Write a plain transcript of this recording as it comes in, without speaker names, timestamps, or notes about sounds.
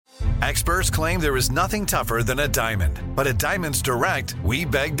Experts claim there is nothing tougher than a diamond. But at Diamonds Direct, we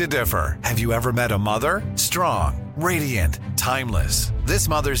beg to differ. Have you ever met a mother? Strong, radiant, timeless. This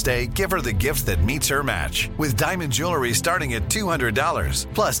Mother's Day, give her the gift that meets her match. With diamond jewelry starting at $200.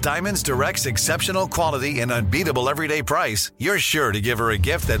 Plus Diamonds Direct's exceptional quality and unbeatable everyday price, you're sure to give her a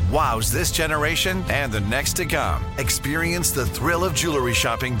gift that wows this generation and the next to come. Experience the thrill of jewelry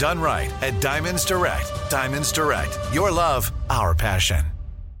shopping done right at Diamonds Direct. Diamonds Direct. Your love, our passion.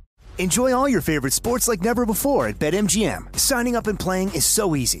 Enjoy all your favorite sports like never before at BetMGM. Signing up and playing is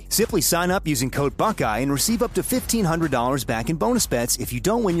so easy. Simply sign up using code Buckeye and receive up to $1,500 back in bonus bets if you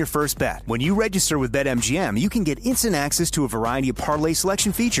don't win your first bet. When you register with BetMGM, you can get instant access to a variety of parlay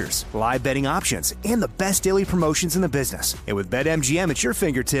selection features, live betting options, and the best daily promotions in the business. And with BetMGM at your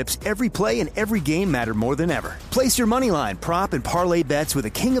fingertips, every play and every game matter more than ever. Place your moneyline, prop, and parlay bets with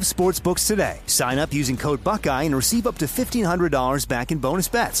the king of sportsbooks today. Sign up using code Buckeye and receive up to $1,500 back in bonus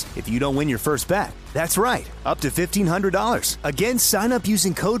bets if you don't win your first bet. That's right, up to $1,500. Again, sign up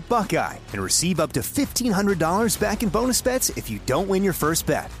using code Buckeye and receive up to $1,500 back in bonus bets if you don't win your first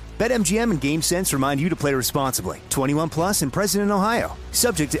bet. BetMGM and GameSense remind you to play responsibly. 21 plus and present in Ohio.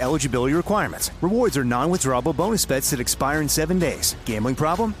 Subject to eligibility requirements. Rewards are non-withdrawable bonus bets that expire in 7 days. Gambling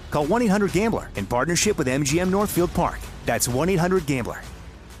problem? Call 1-800-GAMBLER in partnership with MGM Northfield Park. That's 1-800-GAMBLER.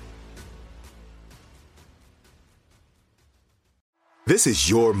 This is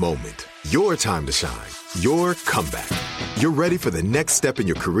your moment, your time to shine, your comeback. You're ready for the next step in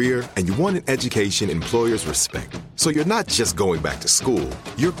your career, and you want an education employers respect. So you're not just going back to school,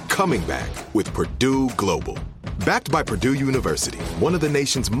 you're coming back with Purdue Global. Backed by Purdue University, one of the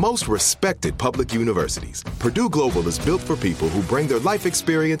nation's most respected public universities, Purdue Global is built for people who bring their life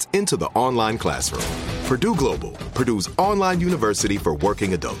experience into the online classroom. Purdue Global, Purdue's online university for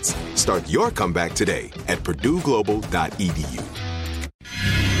working adults. Start your comeback today at purdueglobal.edu.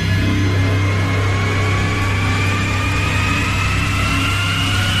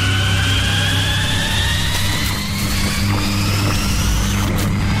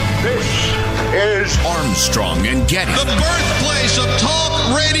 Is Armstrong and Getty, the birthplace of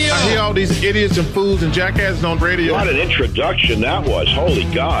talk radio. I hear all these idiots and fools and jackasses on radio. What an introduction that was. Holy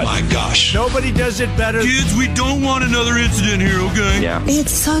God. My gosh. Nobody does it better. Kids, we don't want another incident here, okay? Yeah.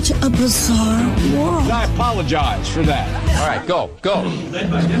 It's such a bizarre world. I apologize for that. All right, go.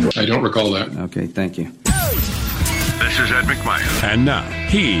 I don't recall that. Okay, thank you. This is Ed McMahon. And now,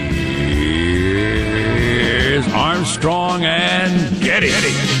 here's Armstrong and Getty.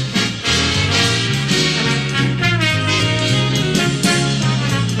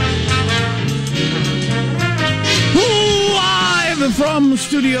 From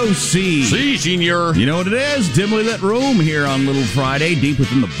Studio C. Si, senor. You know what it is? Dimly lit room here on Little Friday, deep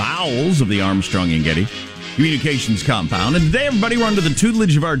within the bowels of the Armstrong and Getty Communications compound. And today, everybody, we're under the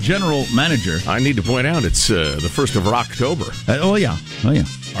tutelage of our general manager. I need to point out, it's the 1st of October. Oh, yeah.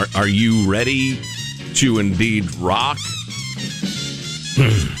 Are you ready to indeed rock?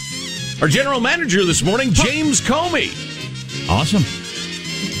 Our general manager this morning, James Comey. Awesome.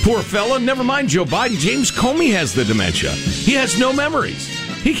 Poor fella, never mind Joe Biden. James Comey has the dementia. He has no memories.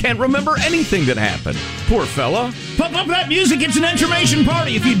 He can't remember anything that happened. Poor fella. Pump up that music. It's an intermission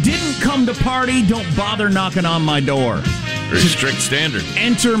party. If you didn't come to party, don't bother knocking on my door. Very strict standard.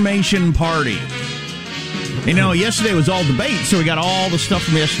 Intermission party. You know, yesterday was all debate, so we got all the stuff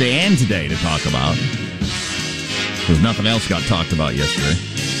from yesterday and today to talk about. Because nothing else got talked about yesterday.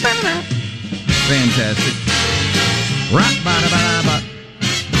 Fantastic.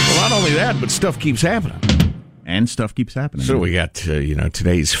 Well, not only that, but stuff keeps happening. And stuff keeps happening. So we got,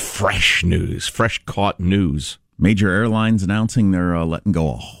 today's fresh news, fresh caught news. Major airlines announcing they're letting go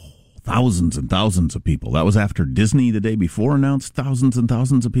of thousands and thousands of people. That was after Disney the day before announced thousands and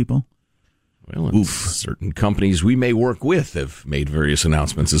thousands of people. Well, certain companies we may work with have made various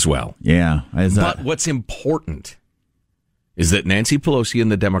announcements as well. Yeah. But what's important is that Nancy Pelosi and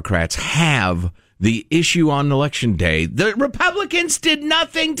the Democrats have the issue on Election Day. The Republicans did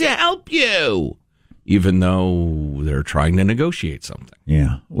nothing to help you, even though they're trying to negotiate something.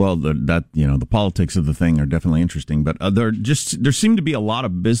 Yeah. Well, the politics of the thing are definitely interesting, but there seem to be a lot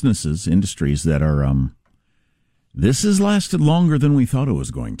of businesses, industries that are this has lasted longer than we thought it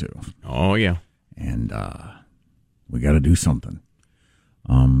was going to. Oh, yeah. And we got to do something.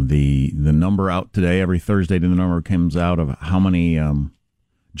 The number out today, every Thursday, the number comes out of how many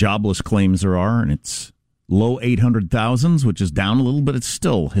jobless claims there are, and it's low 800,000s, which is down a little, but it's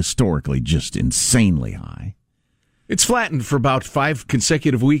still historically just insanely high. It's flattened for about 5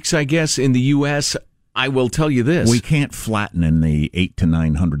 consecutive weeks, I guess, in the U.S. I will tell you this. We can't flatten in the 800,000 to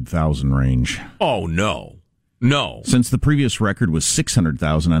 900,000 range. Oh, no. No. Since the previous record was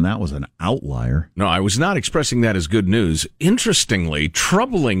 600,000, and that was an outlier. No, I was not expressing that as good news. Interestingly,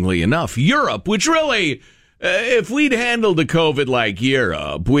 troublingly enough, Europe, which really, if we'd handled the COVID like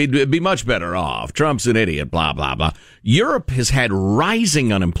Europe, we'd be much better off. Trump's an idiot, blah, blah, blah. Europe has had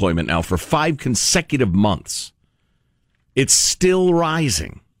rising unemployment now for 5 consecutive months. It's still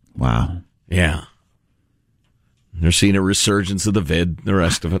rising. Wow. Yeah. They're seeing a resurgence of the vid, the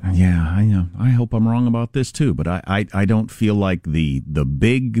rest of it. Yeah, I know. I hope I'm wrong about this, too, but I don't feel like the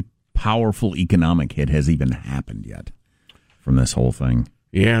big, powerful economic hit has even happened yet from this whole thing.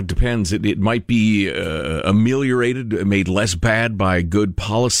 Yeah, it depends. It might be ameliorated, made less bad by good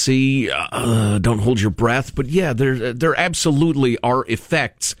policy. Don't hold your breath. But yeah, there absolutely are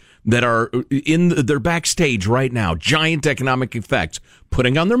effects that are they're backstage right now. Giant economic effects.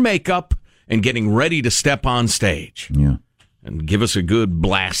 Putting on their makeup and getting ready to step on stage. Yeah. And give us a good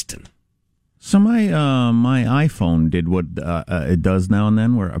blasting. So my iPhone did what it does now and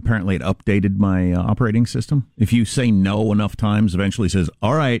then, where apparently it updated my operating system. If you say no enough times, eventually it says,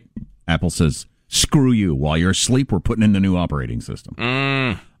 all right, Apple says, screw you. While you're asleep, we're putting in the new operating system.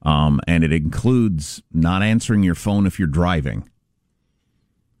 And it includes not answering your phone if you're driving.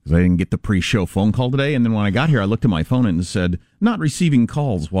 Because I didn't get the pre-show phone call today, and then when I got here, I looked at my phone and it said, not receiving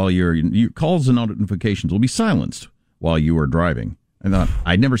calls while your calls and notifications will be silenced while you are driving. I thought,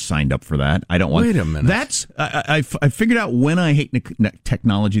 I never signed up for that. I don't want. Wait a minute. That's I figured out when I hate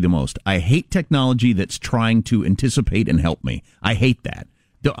technology the most. I hate technology that's trying to anticipate and help me. I hate that.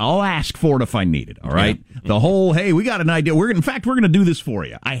 I'll ask for it if I need it. All right. Yeah. The whole, hey, we got an idea. We're going to do this for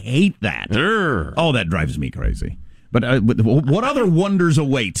you. I hate that. Oh, that drives me crazy. But what other wonders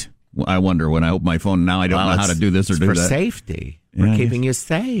await? I wonder when I open my phone. Now I don't know how to do this or do that. For safety. We're keeping you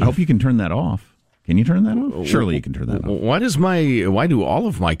safe. I hope you can turn that off. Can you turn that off? Surely you can turn that off. Why do all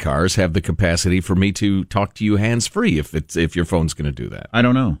of my cars have the capacity for me to talk to you hands free if your phone's going to do that? I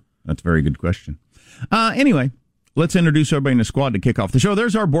don't know. That's a very good question. Anyway, let's introduce everybody in the squad to kick off the show.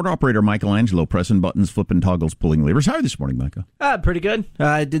 There's our board operator, Michelangelo, pressing buttons, flipping toggles, pulling levers. How are you this morning, Micah? Pretty good.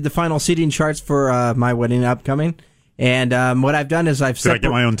 I did the final seating charts for my wedding upcoming, and what I've done is I've Did I get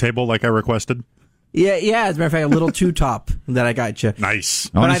my own table like I requested? Yeah. As a matter of fact, a little two-top that I got you.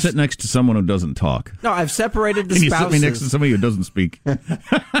 Nice. I want to sit next to someone who doesn't talk. No, I've separated the spouses. spouses. Can you sit me next to somebody who doesn't speak?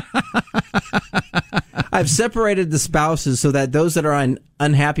 I've separated the spouses so that those that are in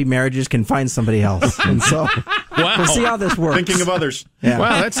unhappy marriages can find somebody else. And so we'll see how this works. Thinking of others. Yeah.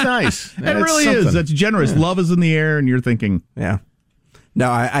 Wow, that's nice. It really is. That's generous. Yeah. Love is in the air, and you're thinking. Yeah.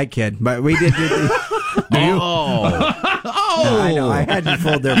 No, I kid. But we did. Do you? I know. I had you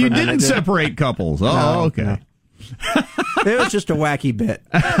fooled there. You didn't separate couples. Oh, okay. No. It was just a wacky bit.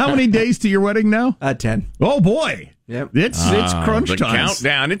 How many days to your wedding now? 10. Oh, boy. Yep. It's crunch the time.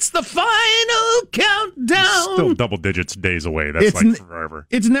 Countdown. It's the final countdown. Still double digits days away. That's like forever.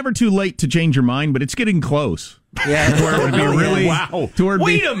 It's never too late to change your mind, but it's getting close. Yeah. Where it would be really,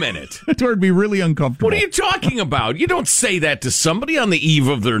 Wait a minute. To where it'd be really uncomfortable. What are you talking about? You don't say that to somebody on the eve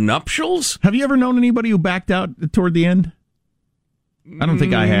of their nuptials. Have you ever known anybody who backed out toward the end? I don't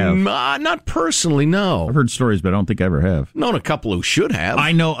think I have. Not personally, no. I've heard stories, but I don't think I ever have. Known a couple who should have.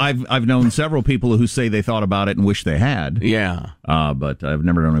 I know I've known several people who say they thought about it and wish they had. Yeah. But I've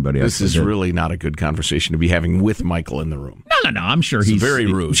never known anybody else. This is really not a good conversation to be having with Michael in the room. No. I'm sure he's very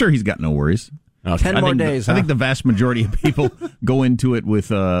rude. I'm sure he's got no worries. 10 more days. I think the vast majority of people go into it with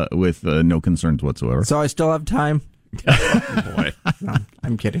no concerns whatsoever. So I still have time. Oh, boy. No,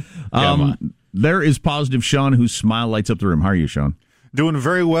 I'm kidding. There is positive Sean, whose smile lights up the room. How are you, Sean? Doing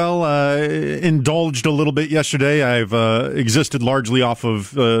very well. Indulged a little bit yesterday. I've existed largely off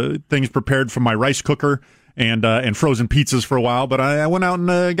of things prepared from my rice cooker and frozen pizzas for a while. But I went out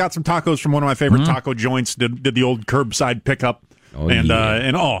and got some tacos from one of my favorite taco joints. Did the old curbside pickup. Man,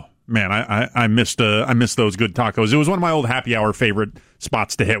 I missed those good tacos. It was one of my old happy hour favorite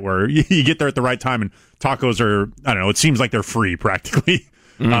spots to hit, where you get there at the right time and tacos are, I don't know, it seems like they're free practically.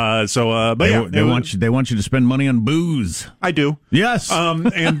 They want you to spend money on booze. I do. Yes. I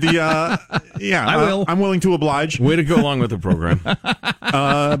will. I'm willing to oblige. Way to go along with the program.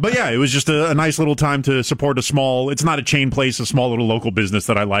 But yeah, it was just a nice little time to support it's not a chain place, a small little local business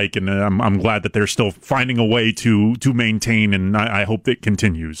that I like, and I'm glad that they're still finding a way to maintain, and I hope it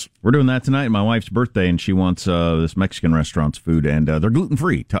continues. We're doing that tonight. My wife's birthday, and she wants this Mexican restaurant's food, and they're gluten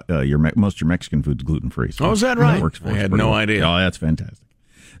free. Most of your Mexican food's gluten free. So is that right? That works for I had no idea. Oh, that's fantastic.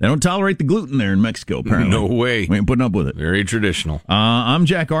 They don't tolerate the gluten there in Mexico, apparently. No way. We ain't putting up with it. Very traditional. I'm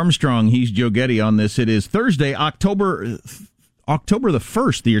Jack Armstrong. He's Joe Getty on this. It is Thursday, October the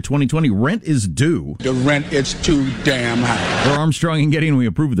 1st, the year 2020. Rent is due. The rent is too damn high. We're Armstrong and Getty, and we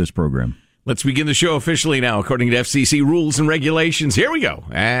approve of this program. Let's begin the show officially now, according to FCC rules and regulations. Here we go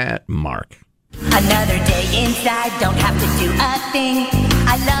at Mark. Another day inside, don't have to do a thing.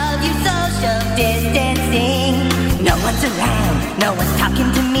 I love you, social distancing. No one's around, no one's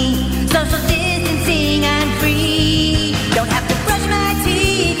talking to me. Social distancing, I'm free. Don't have to brush my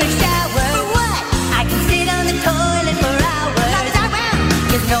teeth or shower. What? I can sit on the toilet for hours.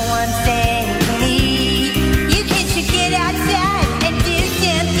 Cause no one's saying to me, you kids should get outside and do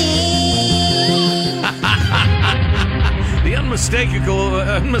something. The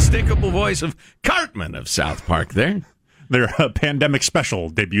unmistakable voice of Cartman of South Park there. Their pandemic special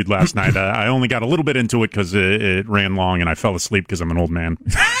debuted last night. I only got a little bit into it because it ran long and I fell asleep because I'm an old man.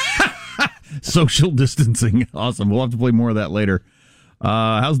 Social distancing. Awesome. We'll have to play more of that later.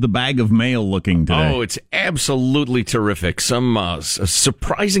 How's the bag of mail looking today? Oh, it's absolutely terrific. Some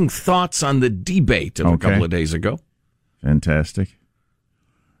surprising thoughts on the debate of a couple of days ago. Fantastic.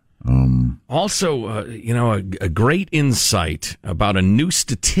 Also, a great insight about a new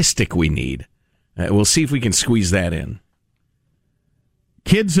statistic we need. We'll see if we can squeeze that in.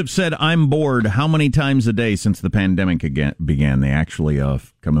 Kids have said, I'm bored, how many times a day since the pandemic began? They actually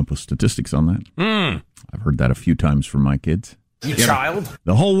come up with statistics on that. I've heard that a few times from my kids. You child?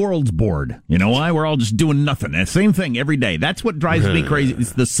 The whole world's bored. You know why? We're all just doing nothing. The same thing every day. That's what drives me crazy.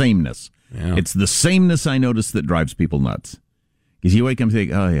 It's the sameness. Yeah. It's the sameness I notice that drives people nuts. Because you wake up and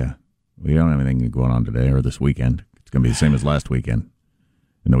think, oh, yeah, we don't have anything going on today or this weekend. It's going to be the same as last weekend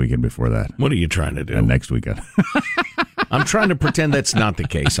and the weekend before that. What are you trying to do? And next weekend. I'm trying to pretend that's not the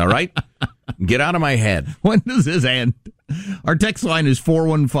case, all right? Get out of my head. When does this end? Our text line is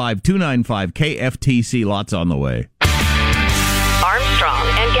 415-295-KFTC. Lots on the way. Armstrong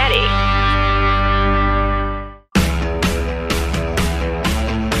and Getty.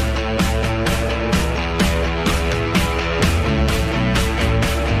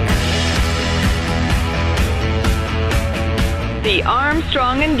 The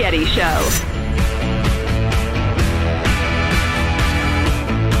Armstrong and Getty Show.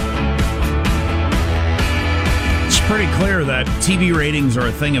 It's pretty clear that TV ratings are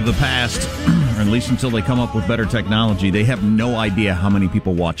a thing of the past, or at least until they come up with better technology. They have no idea how many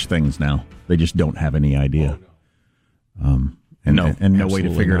people watch things now. They just don't have any idea. And no way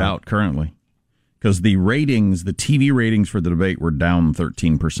to figure it out currently. Because the TV ratings for the debate were down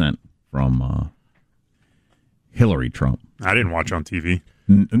 13% from Hillary Trump. I didn't watch on TV.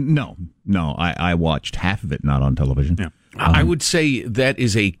 No. I watched half of it, not on television. Yeah. I would say that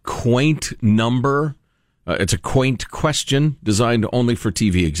is a quaint number. It's a quaint question designed only for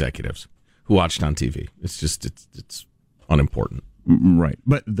TV executives who watched on TV. It's unimportant. Right.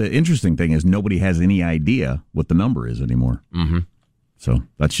 But the interesting thing is nobody has any idea what the number is anymore. Mm-hmm. So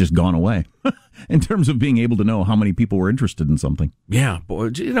that's just gone away in terms of being able to know how many people were interested in something. Yeah.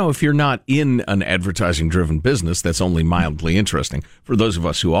 But, if you're not in an advertising-driven business, that's only mildly interesting. For those of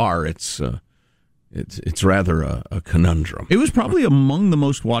us who are, it's rather a conundrum. It was probably among the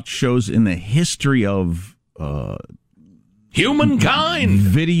most watched shows in the history of humankind.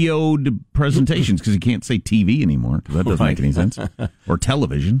 Videoed presentations, because you can't say TV anymore, because that doesn't make any sense. Or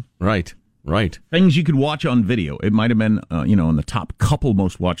television. Right. Things you could watch on video. It might have been, in the top couple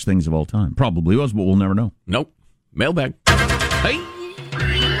most watched things of all time. Probably was, but we'll never know. Nope. Mailbag. Hey.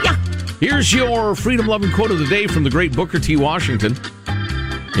 Yeah. Here's your freedom-loving quote of the day from the great Booker T. Washington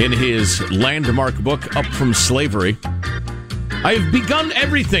in his landmark book, Up From Slavery. I have begun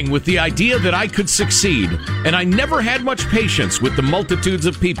everything with the idea that I could succeed, and I never had much patience with the multitudes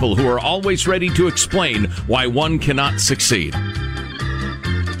of people who are always ready to explain why one cannot succeed.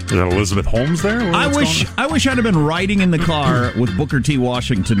 Is that Elizabeth Holmes there? I wish I'd have been riding in the car with Booker T.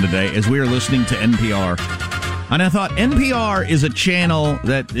 Washington today as we were listening to NPR. And I thought NPR is a channel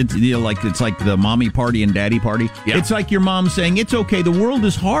that it's like the mommy party and daddy party. Yeah. It's like your mom saying, it's okay, the world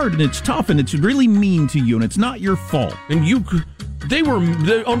is hard and it's tough and it's really mean to you and it's not your fault. And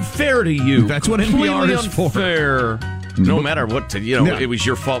they're unfair to you. That's what NPR is unfair. For. No matter what, it was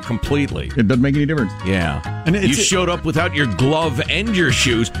your fault completely. It doesn't make any difference. Yeah. And you showed up without your glove and your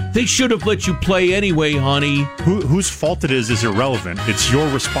shoes. They should have let you play anyway, honey. Whose fault it is irrelevant. It's your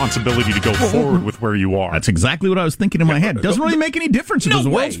responsibility to go forward with where you are. That's exactly what I was thinking in my head. Doesn't really make any difference if it's the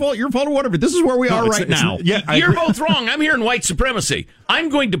world's fault, your fault, or whatever. This is where we are right now. You're both wrong. I'm hearing white supremacy. I'm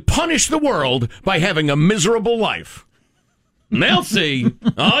going to punish the world by having a miserable life. They'll see.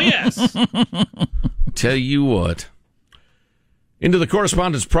 Oh, yes. Tell you what. Into the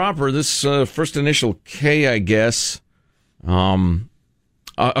correspondence proper, this first initial K, I guess.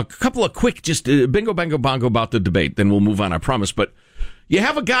 A couple of quick, just bingo, bango, bongo about the debate. Then we'll move on, I promise. But you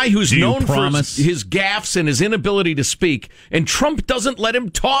have a guy who's known for his gaffes and his inability to speak, and Trump doesn't let him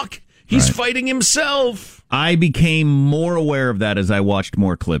talk. He's fighting himself. I became more aware of that as I watched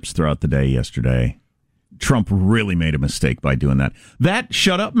more clips throughout the day yesterday. Trump really made a mistake by doing that. That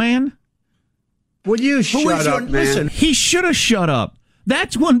shut up man? Will you shut up, man? Listen, he should have shut up.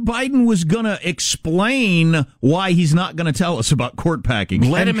 That's when Biden was going to explain why he's not going to tell us about court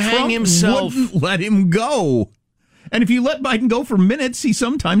packing. Let him hang himself. Wouldn't let him go. And if you let Biden go for minutes, he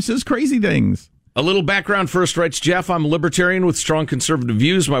sometimes says crazy things. A little background first, writes Jeff. I'm a libertarian with strong conservative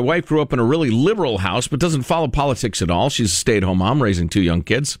views. My wife grew up in a really liberal house, but doesn't follow politics at all. She's a stay-at-home mom raising 2 young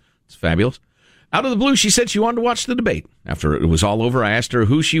kids. It's fabulous. Out of the blue, she said she wanted to watch the debate. After it was all over, I asked her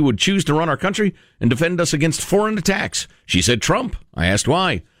who she would choose to run our country and defend us against foreign attacks. She said Trump. I asked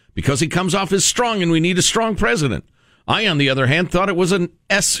why. Because he comes off as strong and we need a strong president. I, on the other hand, thought it was an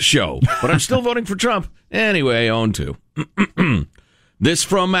S show, but I'm still voting for Trump. Anyway, own two. This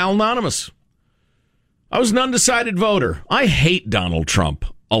from Anonymous. I was an undecided voter. I hate Donald Trump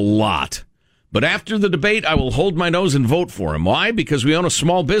a lot. But after the debate, I will hold my nose and vote for him. Why? Because we own a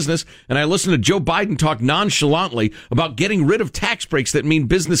small business, and I listen to Joe Biden talk nonchalantly about getting rid of tax breaks that mean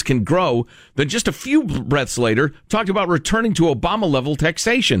business can grow, then just a few breaths later, talked about returning to Obama-level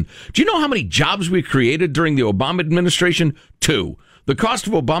taxation. Do you know how many jobs we created during the Obama administration? 2. The cost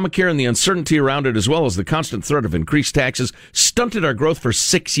of Obamacare and the uncertainty around it, as well as the constant threat of increased taxes, stunted our growth for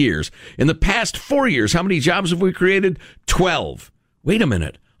 6 years. In the past 4 years, how many jobs have we created? 12. Wait a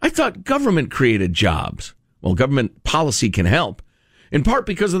minute. I thought government created jobs. Well, government policy can help, in part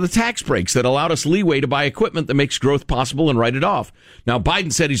because of the tax breaks that allowed us leeway to buy equipment that makes growth possible and write it off. Now,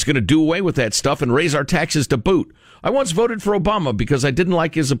 Biden said he's going to do away with that stuff and raise our taxes to boot. I once voted for Obama because I didn't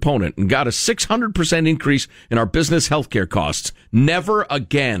like his opponent and got a 600% increase in our business healthcare costs. Never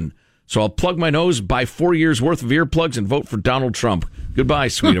again. So I'll plug my nose, buy 4 years worth of earplugs, and vote for Donald Trump. Goodbye,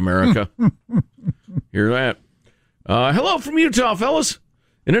 sweet America. Hear that? Hello from Utah, fellas.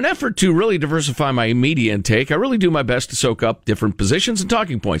 In an effort to really diversify my media intake, I really do my best to soak up different positions and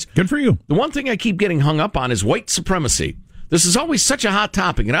talking points. Good for you. The one thing I keep getting hung up on is white supremacy. This is always such a hot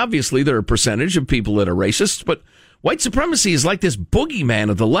topic, and obviously there are a percentage of people that are racists, but white supremacy is like this boogeyman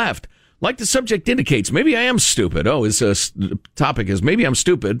of the left. Like the subject indicates, maybe I am stupid. Oh, his topic is maybe I'm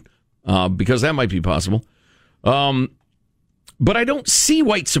stupid, because that might be possible. But I don't see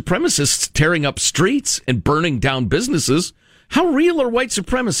white supremacists tearing up streets and burning down businesses. How real are white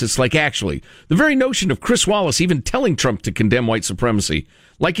supremacists, like actually? The very notion of Chris Wallace even telling Trump to condemn white supremacy.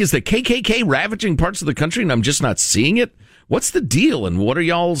 Like, is the KKK ravaging parts of the country and I'm just not seeing it? What's the deal, and what are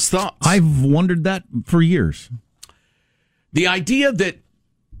y'all's thoughts? I've wondered that for years. The idea that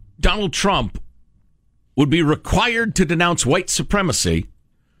Donald Trump would be required to denounce white supremacy,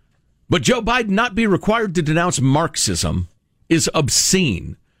 but Joe Biden not be required to denounce Marxism is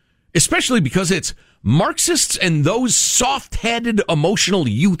obscene, especially because it's Marxists and those soft-headed, emotional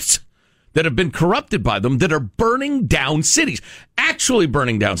youths that have been corrupted by them that are burning down cities. Actually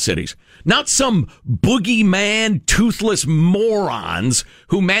burning down cities. Not some boogeyman, toothless morons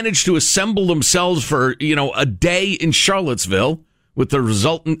who managed to assemble themselves for, a day in Charlottesville with the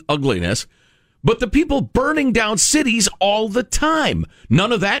resultant ugliness. But the people burning down cities all the time.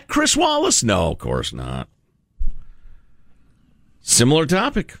 None of that, Chris Wallace? No, of course not. Similar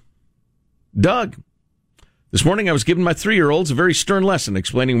topic. Doug. This morning I was giving my 3-year-olds a very stern lesson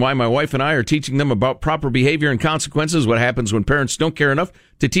explaining why my wife and I are teaching them about proper behavior and consequences, what happens when parents don't care enough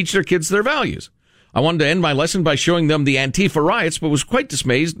to teach their kids their values. I wanted to end my lesson by showing them the Antifa riots, but was quite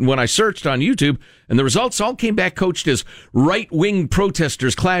dismayed when I searched on YouTube, and the results all came back coached as right-wing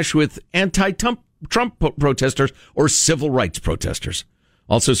protesters clash with anti-Trump protesters or civil rights protesters.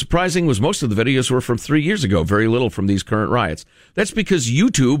 Also surprising was most of the videos were from 3 years ago, very little from these current riots. That's because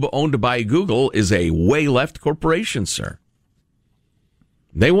YouTube, owned by Google, is a way left corporation, sir.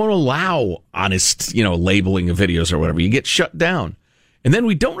 They won't allow honest, labeling of videos or whatever. You get shut down. And then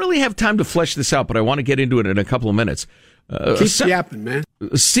we don't really have time to flesh this out, but I want to get into it in a couple of minutes. Keep yapping, man.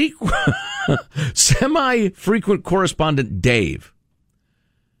 Semi-frequent correspondent Dave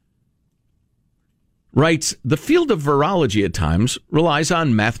writes, the field of virology at times relies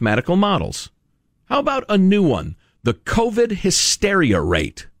on mathematical models. How about a new one? The COVID hysteria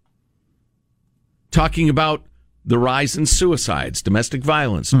rate. Talking about the rise in suicides, domestic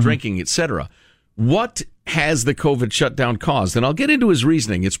violence, drinking, etc. What has the COVID shutdown caused? And I'll get into his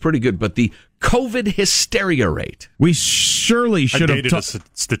reasoning. It's pretty good. But the COVID hysteria rate. We surely should have dated a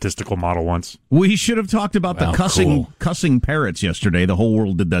statistical model once. We should have talked about the cussing parrots yesterday. The whole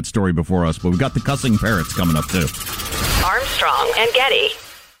world did that story before us, but we've got the cussing parrots coming up too. Armstrong and Getty.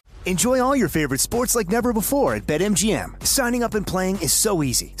 Enjoy all your favorite sports like never before at BetMGM. Signing up and playing is so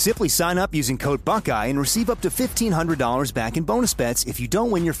easy. Simply sign up using code Buckeye and receive up to $1,500 back in bonus bets if you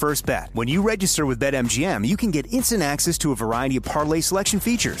don't win your first bet. When you register with BetMGM, you can get instant access to a variety of parlay selection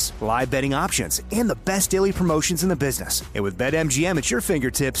features, live betting options, and the best daily promotions in the business. And with BetMGM at your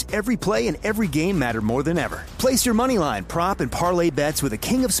fingertips, every play and every game matter more than ever. Place your moneyline, prop, and parlay bets with the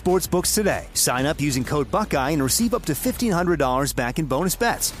king of sportsbooks today. Sign up using code Buckeye and receive up to $1,500 back in bonus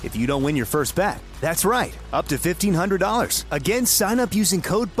bets if you don't win your first bet. That's right, up to $1,500. Again, sign up using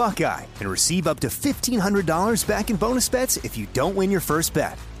code Buckeye and receive up to $1,500 back in bonus bets if you don't win your first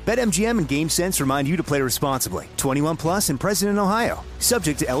bet. BetMGM and GameSense remind you to play responsibly. 21 plus and present in Ohio.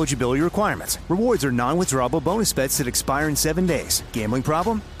 Subject to eligibility requirements. Rewards are non-withdrawable bonus bets that expire in 7 days. Gambling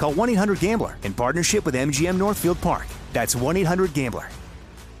problem? Call 1-800-GAMBLER in partnership with MGM Northfield Park. That's 1-800-GAMBLER.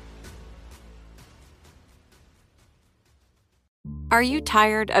 Are you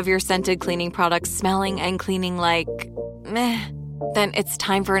tired of your scented cleaning products smelling and cleaning like meh? Then it's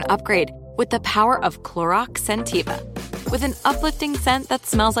time for an upgrade with the power of Clorox Scentiva. With an uplifting scent that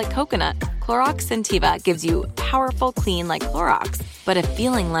smells like coconut, Clorox Scentiva gives you powerful clean like Clorox, but a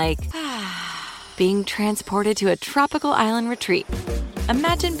feeling like being transported to a tropical island retreat.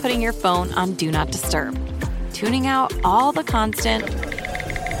 Imagine putting your phone on Do Not Disturb, tuning out all the constant,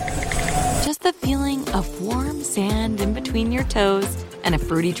 just the feeling of warm sand in between your toes and a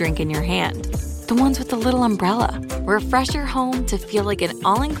fruity drink in your hand. The ones with the little umbrella. Refresh your home to feel like an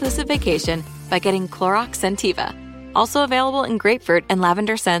all-inclusive vacation by getting Clorox Scentiva. Also available in grapefruit and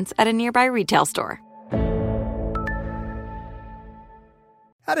lavender scents at a nearby retail store.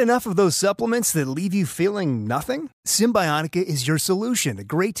 Had enough of those supplements that leave you feeling nothing? Symbiotica is your solution to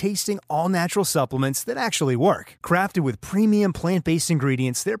great-tasting, all-natural supplements that actually work. Crafted with premium plant-based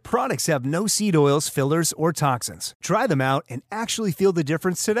ingredients, their products have no seed oils, fillers, or toxins. Try them out and actually feel the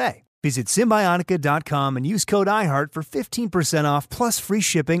difference today. Visit Symbiotica.com and use code IHEART for 15% off plus free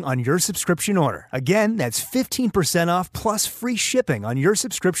shipping on your subscription order. Again, that's 15% off plus free shipping on your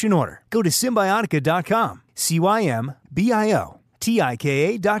subscription order. Go to Symbiotica.com,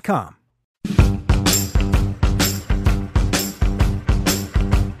 CYMBIOTIKA.com.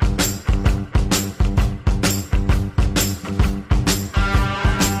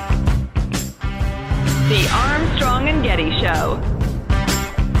 The Armstrong and Getty Show.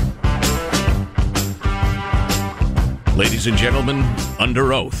 Ladies and gentlemen,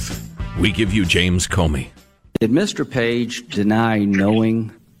 under oath, we give you James Comey. Did Mr. Page deny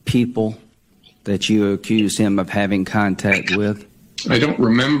knowing people that you accuse him of having contact with? I don't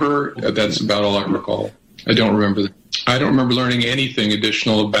remember. That's about all I recall. I don't remember that. I don't remember learning anything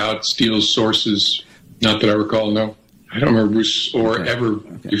additional about Steele's sources. Not that I recall, no. I don't remember Bruce or ever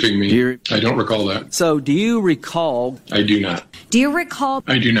briefing me. I don't recall that. So do you recall? I do not. Do you recall?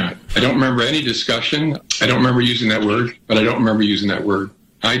 I do not. I don't remember any discussion. I don't remember using that word, but I don't remember using that word.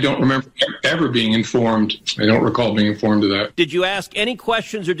 I don't remember ever being informed. I don't recall being informed of that. Did you ask any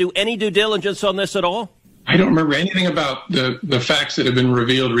questions or do any due diligence on this at all? I don't remember anything about the facts that have been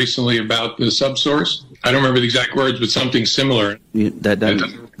revealed recently about the subsource. I don't remember the exact words, but something similar. That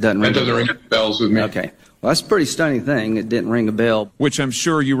doesn't ring bells with me. Okay. Well, that's a pretty stunning thing. It didn't ring a bell. Which I'm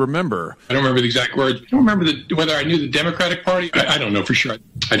sure you remember. I don't remember the exact words. I don't remember whether I knew the Democratic Party. I don't know for sure.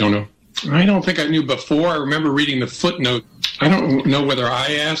 I don't know. I don't think I knew before. I remember reading the footnote. I don't know whether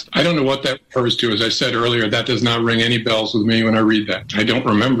I asked. I don't know what that refers to. As I said earlier, that does not ring any bells with me when I read that. I don't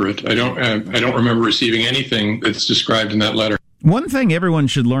remember it. I don't remember receiving anything that's described in that letter. One thing everyone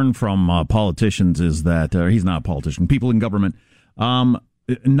should learn from politicians is that he's not a politician. People in government.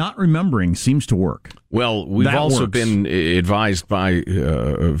 Not remembering seems to work. Well, we've also been advised by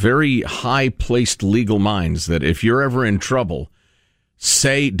very high-placed legal minds that if you're ever in trouble,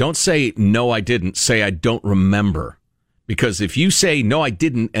 don't say, no, I didn't. Say, I don't remember. Because if you say, no, I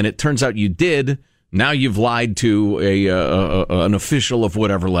didn't, and it turns out you did, now you've lied to an official of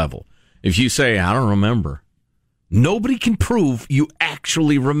whatever level. If you say, I don't remember, nobody can prove you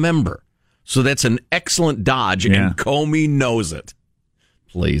actually remember. So that's an excellent dodge, and Comey knows it.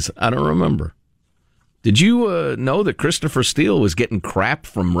 Please, I don't remember. Did you know that Christopher Steele was getting crap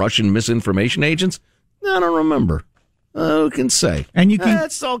from Russian misinformation agents? I don't remember. Who can say? And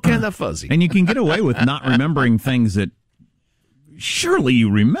that's all kind of fuzzy. And you can get away with not remembering things that surely you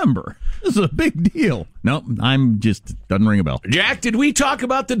remember. This is a big deal. No, doesn't ring a bell. Jack, did we talk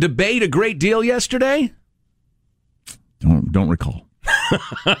about the debate a great deal yesterday? Don't recall.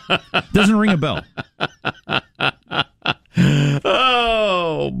 Doesn't ring a bell.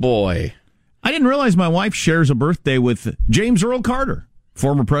 Oh, boy. I didn't realize my wife shares a birthday with James Earl Carter.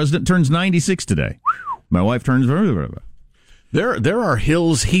 Former president turns 96 today. My wife turns... There are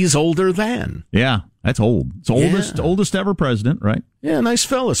hills he's older than. Yeah, that's old. It's oldest ever president, right? Yeah, nice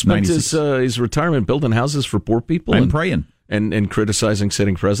fella. Spent his retirement building houses for poor people and praying and criticizing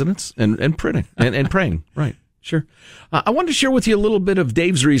sitting presidents and printing and praying. Right. Sure. I wanted to share with you a little bit of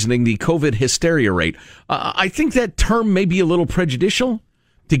Dave's reasoning, the COVID hysteria rate. I think that term may be a little prejudicial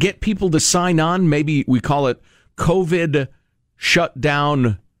to get people to sign on. Maybe we call it COVID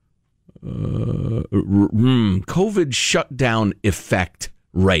shutdown, COVID shutdown effect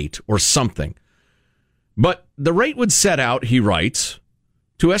rate or something. But the rate would set out, he writes,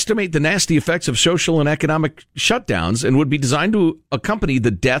 to estimate the nasty effects of social and economic shutdowns and would be designed to accompany the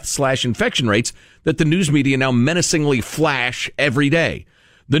death/infection rates that the news media now menacingly flash every day.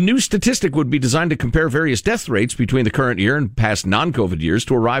 The new statistic would be designed to compare various death rates between the current year and past non-COVID years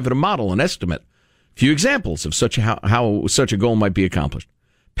to arrive at a model and estimate. Few examples of how such a goal might be accomplished.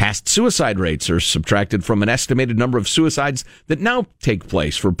 Past suicide rates are subtracted from an estimated number of suicides that now take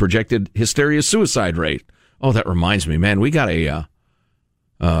place for projected hysteria suicide rate. Oh, that reminds me, man, we got a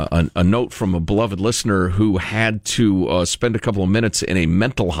note from a beloved listener who had to spend a couple of minutes in a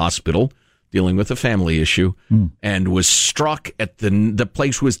mental hospital dealing with a family issue and was struck at the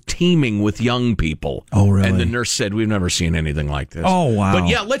place was teeming with young people. Oh, really? And the nurse said, we've never seen anything like this. Oh, wow. But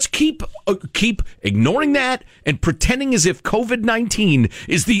yeah, let's keep ignoring that and pretending as if COVID-19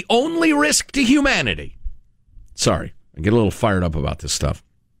 is the only risk to humanity. Sorry, I get a little fired up about this stuff.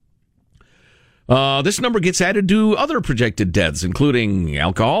 This number gets added to other projected deaths, including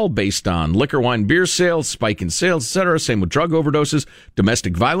alcohol based on liquor, wine, beer sales, spike in sales, etc. Same with drug overdoses.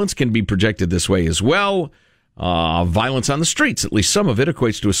 Domestic violence can be projected this way as well. Violence on the streets, at least some of it,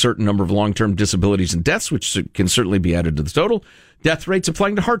 equates to a certain number of long-term disabilities and deaths, which can certainly be added to the total. Death rates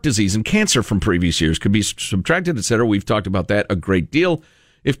applying to heart disease and cancer from previous years could be subtracted, etc. We've talked about that a great deal.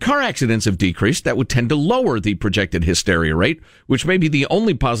 If car accidents have decreased, that would tend to lower the projected hysteria rate, which may be the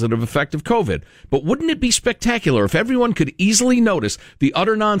only positive effect of COVID. But wouldn't it be spectacular if everyone could easily notice the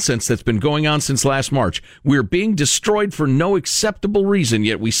utter nonsense that's been going on since last March? We're being destroyed for no acceptable reason,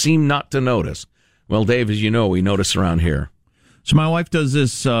 yet we seem not to notice. Well, Dave, as you know, we notice around here. So my wife does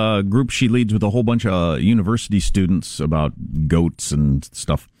this group she leads with a whole bunch of university students about goats and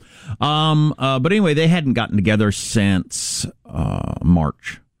stuff. But anyway, they hadn't gotten together since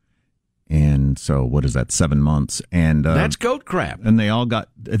March. And so what is that, 7 months? And that's goat crap. And they all got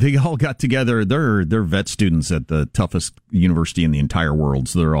together. They're vet students at the toughest university in the entire world.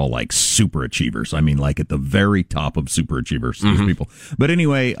 So they're all like super achievers. I mean, like at the very top of super achievers, these people. But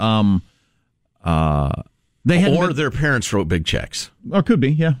anyway, their parents wrote big checks. Or could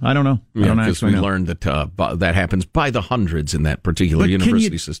be, yeah. I don't know. Because we learned that that happens by the hundreds in that particular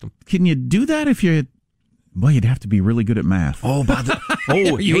university system. Can you do that if you... Well, you'd have to be really good at math. You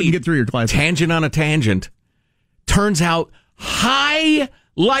wouldn't get through your class. Tangent on a tangent. Turns out, high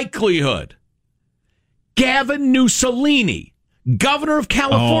likelihood, Gavin Mussolini, governor of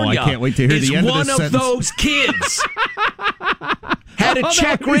California, I can't wait to hear the end is one of those kids. Had a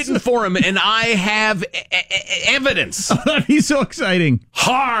check written for him, and I have evidence. Oh, that'd be so exciting.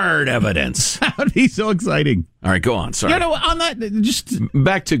 Hard evidence. That'd be so exciting. All right, go on. Sorry. On that, just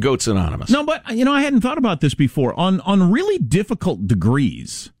back to Goats Anonymous. No, but I hadn't thought about this before. On really difficult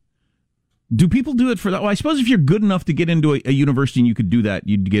degrees, do people do it for that? Well, I suppose if you're good enough to get into a university and you could do that,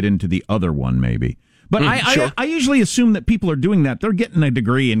 you'd get into the other one maybe. But I usually assume that people are doing that. They're getting a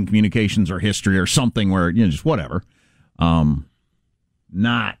degree in communications or history or something where, just whatever.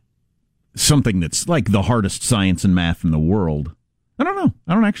 Not something that's like the hardest science and math in the world. I don't know.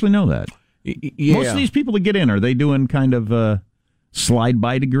 I don't actually know that. Yeah. Most of these people that get in, are they doing kind of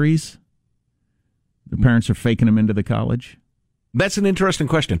slide-by degrees? The parents are faking them into the college? That's an interesting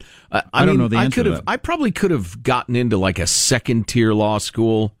question. I don't know the answer to that. I probably could have gotten into like a second-tier law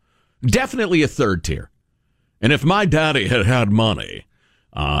school. Definitely a third tier. And if my daddy had money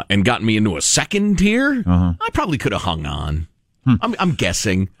and gotten me into a second tier, I probably could have hung on. I'm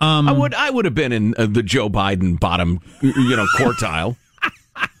guessing. I would have been in the Joe Biden bottom, quartile.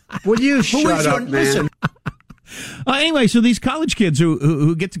 Will you shut up, man? Anyway, so these college kids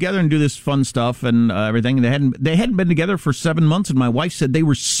who get together and do this fun stuff and everything, they hadn't been together for 7 months, and my wife said they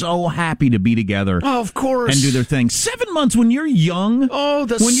were so happy to be together. Oh, of course, and do their thing. 7 months when you're young. Oh,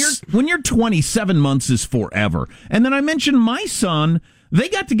 when you're 20, 7 months is forever. And then I mentioned my son. They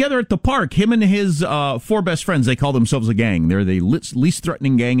got together at the park, him and his 4 best friends. They call themselves a gang. They're the least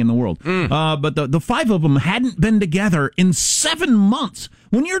threatening gang in the world. But the 5 of them hadn't been together in 7 months.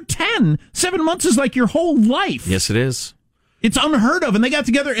 When you're 10, 7 months is like your whole life. Yes, it is. It's unheard of. And they got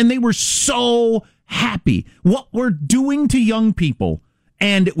together and they were so happy. What we're doing to young people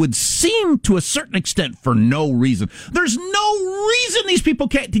and it would seem to a certain extent for no reason. There's no reason these people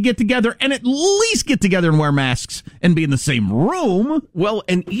can't get together and at least get together and wear masks and be in the same room. Well,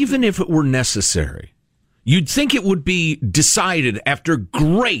 and even if it were necessary, you'd think it would be decided after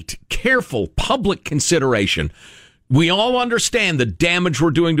great, careful public consideration. We all understand the damage we're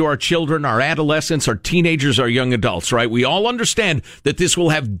doing to our children, our adolescents, our teenagers, our young adults, right? We all understand that this will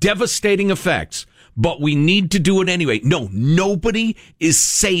have devastating effects, but we need to do it anyway. No, nobody is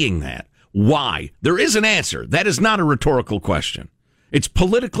saying that. Why? There is an answer. That is not a rhetorical question. It's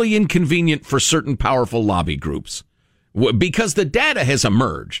politically inconvenient for certain powerful lobby groups because the data has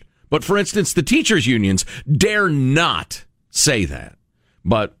emerged. But for instance, the teachers' unions dare not say that.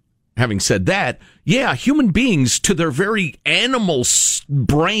 But having said that, yeah, human beings, to their very animal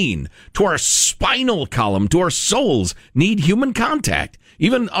brain, to our spinal column, to our souls, need human contact.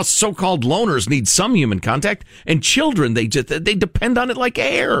 Even us so-called loners need some human contact, and children, they depend on it like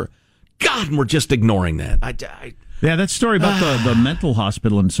air. God, and we're just ignoring that. Yeah, that story about the mental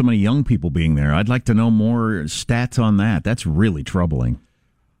hospital and so many young people being there, I'd like to know more stats on that. That's really troubling.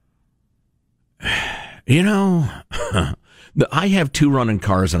 You know, I have 2 running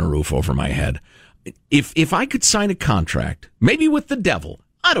cars and a roof over my head. If I could sign a contract, maybe with the devil,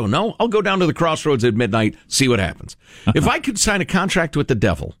 I don't know, I'll go down to the crossroads at midnight, see what happens. If I could sign a contract with the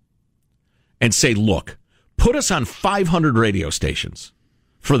devil and say, look, put us on 500 radio stations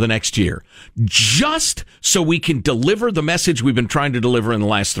for the next year, just so we can deliver the message we've been trying to deliver in the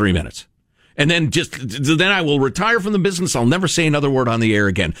last 3 minutes. And then I will retire from the business. I'll never say another word on the air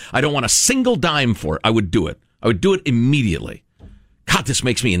again. I don't want a single dime for it. I would do it. I would do it immediately. God, this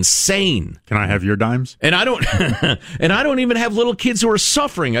makes me insane. Can I have your dimes? And I don't even have little kids who are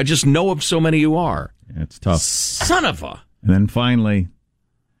suffering. I just know of so many who are. Yeah, it's tough. Son of a. And then finally,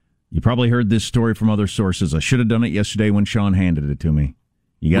 you probably heard this story from other sources. I should have done it yesterday when Sean handed it to me.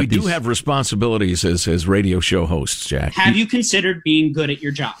 We do have responsibilities as radio show hosts, Jack. Have you considered being good at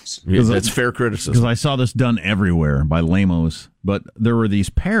your jobs? Yeah, that's fair criticism. Because I saw this done everywhere by lamos. But there were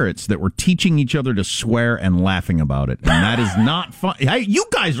these parrots that were teaching each other to swear and laughing about it. And that is not fun. Hey, you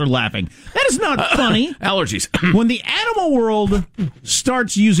guys are laughing. That is not funny. Allergies. When the animal world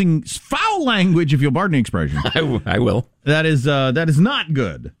starts using foul language, if you'll pardon the expression. I will. That is not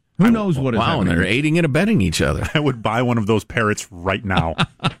good. Who knows what is happening? Wow, and they're aiding and abetting each other. I would buy one of those parrots right now.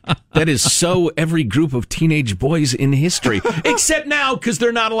 That is so every group of teenage boys in history. Except now, because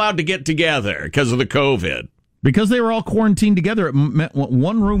they're not allowed to get together because of the COVID. Because they were all quarantined together, it meant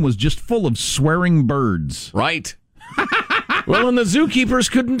one room was just full of swearing birds. Right. Well, and the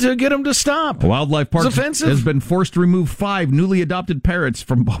zookeepers couldn't get them to stop. A wildlife park has been forced to remove 5 newly adopted parrots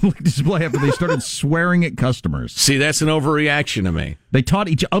from public display after they started swearing at customers. See, that's an overreaction to me. They taught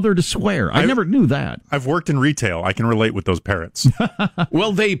each other to swear. I never knew that. I've worked in retail. I can relate with those parrots.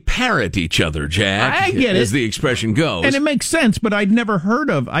 Well, they parrot each other, Jack. I get it. As the expression goes. And it makes sense, but I'd never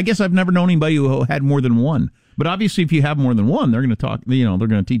heard of, I guess I've never known anybody who had more than one. But obviously, if you have more than one, they're going to talk, they're going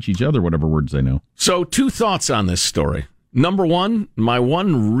to teach each other whatever words they know. So 2 thoughts on this story. Number one, my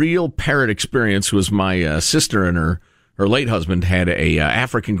one real parrot experience was my sister and her late husband had a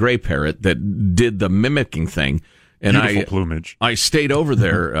African gray parrot that did the mimicking thing. And beautiful plumage. I stayed over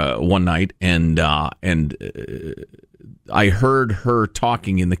there one night and I heard her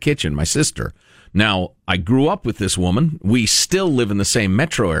talking in the kitchen, my sister. Now, I grew up with this woman. We still live in the same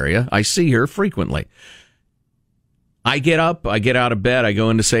metro area. I see her frequently. I get up, I get out of bed, I go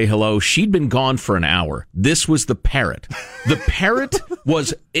in to say hello. She'd been gone for an hour. This was the parrot. The parrot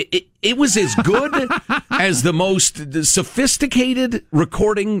was, it was as good as the most sophisticated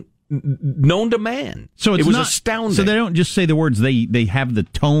recording known to man. So it was astounding. So they don't just say the words, they have the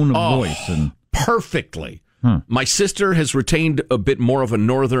tone of voice. And perfectly. My sister has retained a bit more of a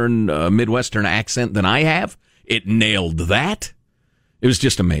northern Midwestern accent than I have. It nailed that. It was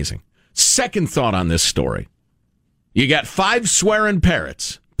just amazing. Second thought on this story. You got 5 swearing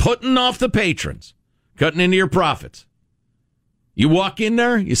parrots putting off the patrons, cutting into your profits. You walk in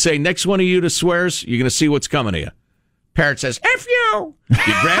there, you say, next one of you that swears, you're going to see what's coming to you. Parrot says, F you.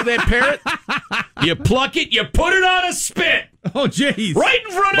 You grab that parrot, you pluck it, you put it on a spit. Oh, jeez. Right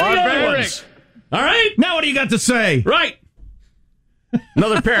in front of the other ones. All right? Now what do you got to say? Right.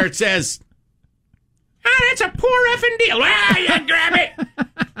 Another parrot says, that's a poor effing deal. You grab it,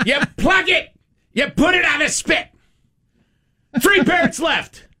 you pluck it, you put it on a spit. 3 parrots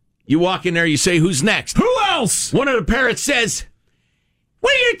left. You walk in there, you say, who's next? Who else? One of the parrots says,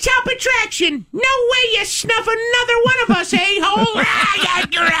 we're your top attraction. No way you snuff another one of us, a-hole.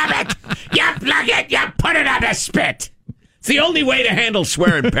 You grab it, you plug it, you put it on a spit. It's the only way to handle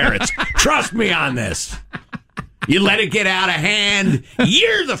swearing parrots. Trust me on this. You let it get out of hand,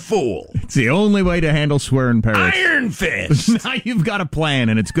 you're the fool. It's the only way to handle swearing parents. Iron fist. Now you've got a plan,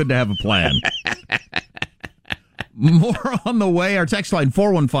 and it's good to have a plan. More on the way. Our text line,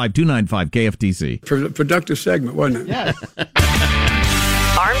 415-295-KFTC. Productive segment, wasn't it? Yes.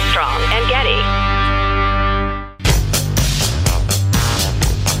 Armstrong and Getty.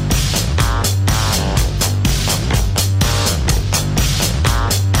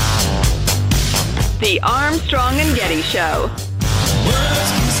 The Armstrong and Getty Show. Words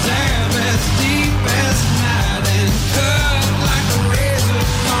can stab as deep as night and cut like a razor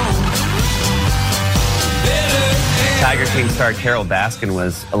blade. Tiger King star Carol Baskin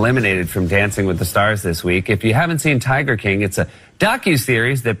was eliminated from Dancing with the Stars this week. If you haven't seen Tiger King, it's a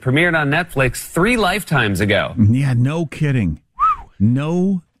docuseries that premiered on Netflix 3 lifetimes ago. Yeah, no kidding.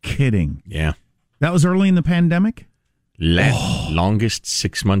 No kidding. Yeah. That was early in the pandemic? Longest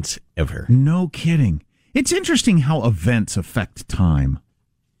 6 months ever. No kidding. It's interesting how events affect time.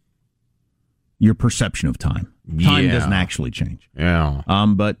 Your perception of time. Time doesn't actually change. Yeah.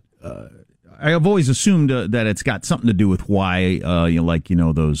 But I have always assumed that it's got something to do with why,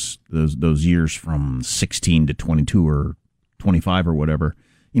 those years from 16 to 22 or 25 or whatever,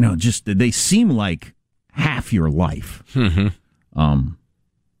 just they seem like half your life. Mm-hmm.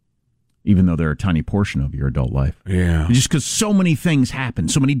 Even though they're a tiny portion of your adult life. Yeah. Just because so many things happen,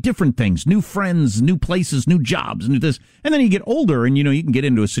 so many different things, new friends, new places, new jobs, new this. And then you get older and, you can get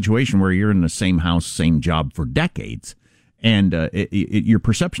into a situation where you're in the same house, same job for decades. And your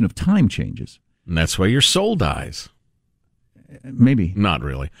perception of time changes. And that's why your soul dies. Maybe. Not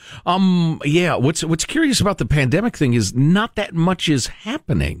really. Yeah, what's curious about the pandemic thing is not that much is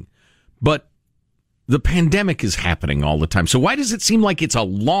happening, but the pandemic is happening all the time. So why does it seem like it's a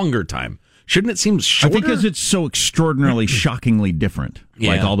longer time? Shouldn't it seem shorter? I think because it's so extraordinarily, shockingly different.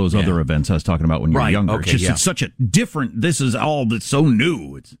 Like all those other events I was talking about when you were younger. Okay, it's such a different, this is all that's so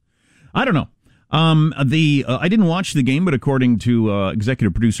new. I don't know. I didn't watch the game, but according to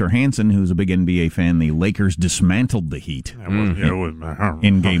executive producer Hansen, who's a big NBA fan, the Lakers dismantled the Heat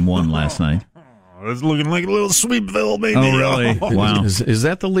in Game 1 last night. It's looking like a little Sweepville, baby. Oh, really? Wow. Is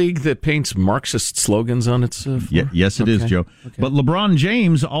that the league that paints Marxist slogans on its floor? Yes, it is, Joe. Okay. But LeBron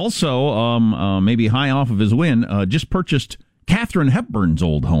James also, maybe high off of his win, just purchased Katharine Hepburn's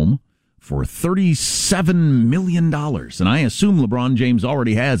old home for $37 million. And I assume LeBron James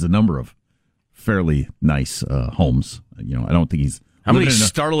already has a number of fairly nice homes. I don't think he's... How many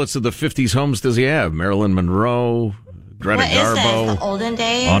starlets of the 50s homes does he have? Marilyn Monroe, Greta Garbo. What is this, the olden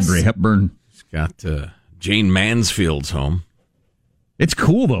days? Audrey Hepburn. Got Jane Mansfield's home. It's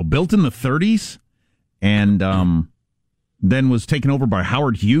cool, though. Built in the 30s and then was taken over by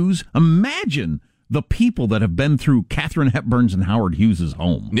Howard Hughes. Imagine the people that have been through Katharine Hepburn's and Howard Hughes'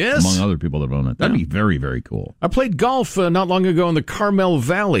 home. Yes. Among other people that have owned it. That'd be very, very cool. I played golf not long ago in the Carmel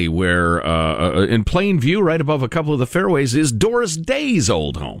Valley where in plain view right above a couple of the fairways is Doris Day's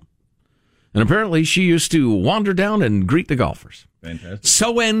old home. And apparently she used to wander down and greet the golfers. Fantastic.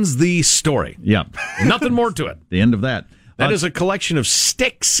 So ends the story. Yeah. Nothing more to it. The end of that. That is a collection of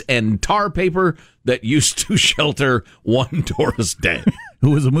sticks and tar paper that used to shelter one Doris Day.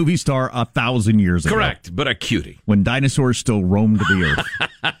 Who was a movie star 1,000 years ago. Correct, but a cutie. When dinosaurs still roamed the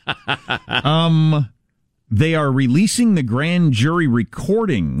earth. They are releasing the grand jury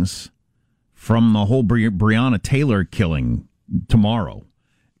recordings from the whole Breonna Taylor killing tomorrow.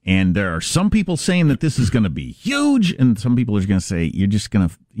 And there are some people saying that this is going to be huge, and some people are going to say you're just going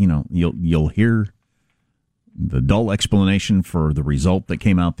to, you'll hear the dull explanation for the result that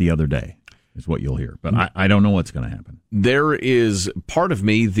came out the other day is what you'll hear. But I don't know what's going to happen. There is part of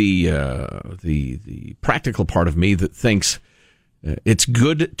me, the practical part of me, that thinks it's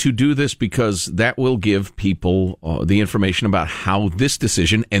good to do this because that will give people the information about how this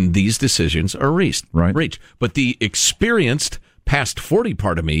decision and these decisions are reached. But the experienced past 40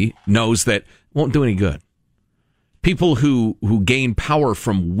 part of me knows that won't do any good. People who gain power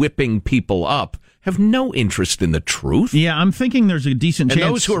from whipping people up have no interest in the truth. Yeah, I'm thinking there's a decent chance.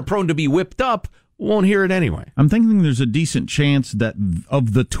 And those who are prone to be whipped up won't hear it anyway. I'm thinking there's a decent chance that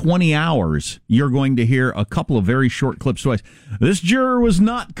of the 20 hours, you're going to hear a couple of very short clips twice. This juror was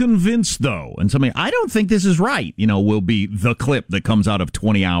not convinced, though. And somebody, I don't think this is right, will be the clip that comes out of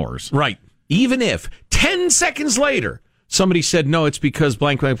 20 hours. Right. Even if 10 seconds later, somebody said, no, it's because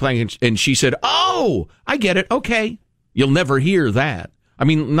blank, blank, blank, and she said, oh, I get it, okay. You'll never hear that. I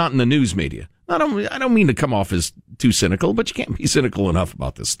mean, not in the news media. I don't mean to come off as too cynical, but you can't be cynical enough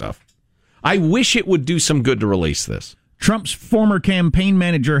about this stuff. I wish it would do some good to release this. Trump's former campaign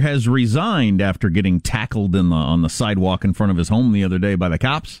manager has resigned after getting tackled on the sidewalk in front of his home the other day by the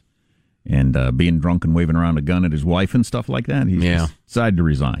cops. and being drunk and waving around a gun at his wife and stuff like that. He decided to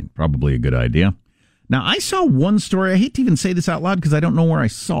resign. Probably a good idea. Now, I saw one story. I hate to even say this out loud because I don't know where I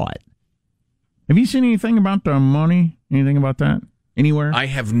saw it. Have you seen anything about the money? Anything about that? Anywhere? I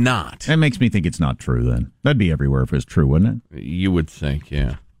have not. That makes me think it's not true, then. That'd be everywhere if it's true, wouldn't it? You would think,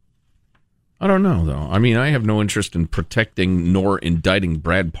 yeah. I don't know, though. I mean, I have no interest in protecting nor indicting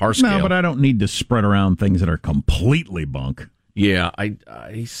Brad Parscale. No, but I don't need to spread around things that are completely bunk. Yeah,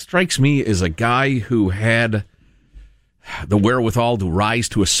 he strikes me as a guy who had the wherewithal to rise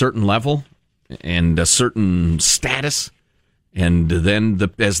to a certain level and a certain status, and then,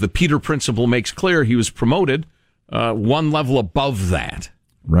 as the Peter Principle makes clear, he was promoted one level above that.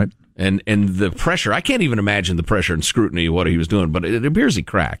 Right. And the pressure, I can't even imagine the pressure and scrutiny of what he was doing, but it appears he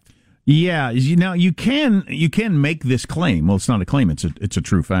cracked. Yeah, now you can make this claim. Well, it's not a claim; it's a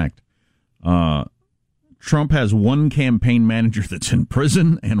true fact. Trump has one campaign manager that's in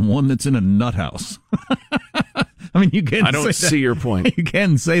prison and one that's in a nut house. I mean, you can. I don't see your point. You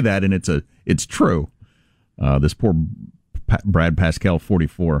can say that, and it's true. This poor Brad Parscale,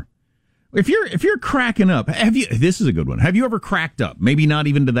 44. If you're cracking up, this is a good one. Have you ever cracked up? Maybe not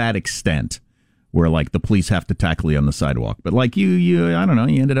even to that extent, where like the police have to tackle you on the sidewalk, but like you I don't know,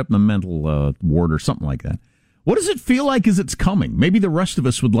 you ended up in the mental ward or something like that. What does it feel like as it's coming? Maybe the rest of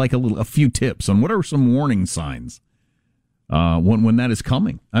us would like a few tips on what are some warning signs when that is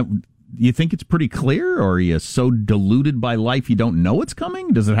coming. You think it's pretty clear, or are you so deluded by life you don't know it's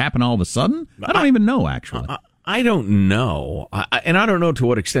coming? Does it happen all of a sudden? I don't even know, actually. I don't know. And I don't know to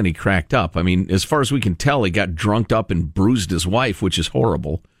what extent he cracked up. I mean, as far as we can tell, he got drunked up and bruised his wife, which is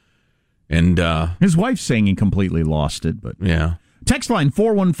horrible. And his wife's saying he completely lost it, but yeah. Text line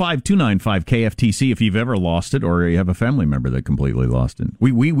 415-295-KFTC if you've ever lost it or you have a family member that completely lost it.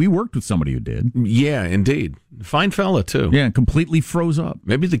 We worked with somebody who did. Yeah, indeed. Fine fella, too. Yeah, completely froze up.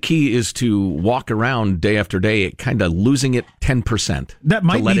 Maybe the key is to walk around day after day kind of losing it 10%. That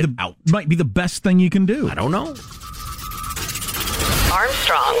might be the best thing you can do. I don't know.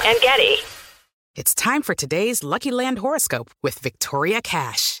 Armstrong and Getty. It's time for today's Lucky Land horoscope with Victoria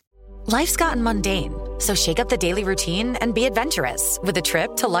Cash. Life's gotten mundane, so shake up the daily routine and be adventurous with a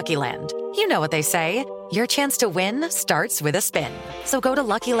trip to Lucky Land. You know what they say, your chance to win starts with a spin. So go to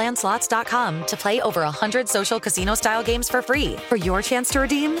LuckyLandSlots.com to play over 100 social casino-style games for free for your chance to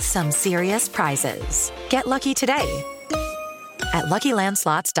redeem some serious prizes. Get lucky today at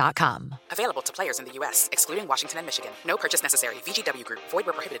LuckyLandSlots.com. Available to players in the U.S., excluding Washington and Michigan. No purchase necessary. VGW Group. Void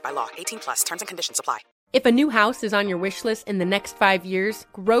where prohibited by law. 18+. Terms and conditions apply. If a new house is on your wish list in the next 5 years,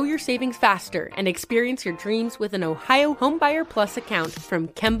 grow your savings faster and experience your dreams with an Ohio Homebuyer Plus account from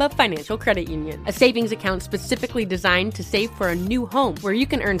Kemba Financial Credit Union. A savings account specifically designed to save for a new home where you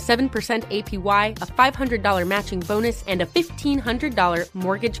can earn 7% APY, a $500 matching bonus, and a $1,500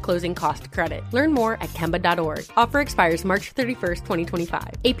 mortgage closing cost credit. Learn more at Kemba.org. Offer expires March 31st, 2025.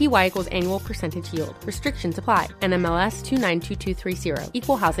 APY equals annual percentage yield. Restrictions apply. NMLS 292230.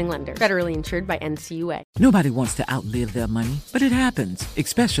 Equal housing lender. Federally insured by NCUA. Nobody wants to outlive their money, but it happens,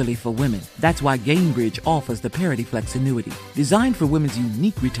 especially for women. That's why Gainbridge offers the Parity Flex annuity, designed for women's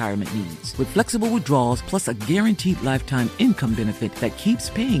unique retirement needs, with flexible withdrawals plus a guaranteed lifetime income benefit that keeps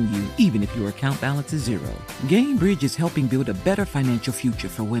paying you even if your account balance is zero. Gainbridge is helping build a better financial future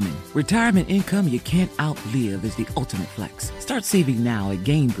for women. Retirement income you can't outlive is the ultimate flex. Start saving now at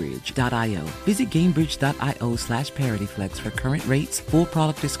Gainbridge.io. Visit Gainbridge.io/ParityFlex for current rates, full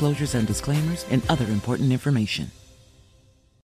product disclosures and disclaimers, and other important information.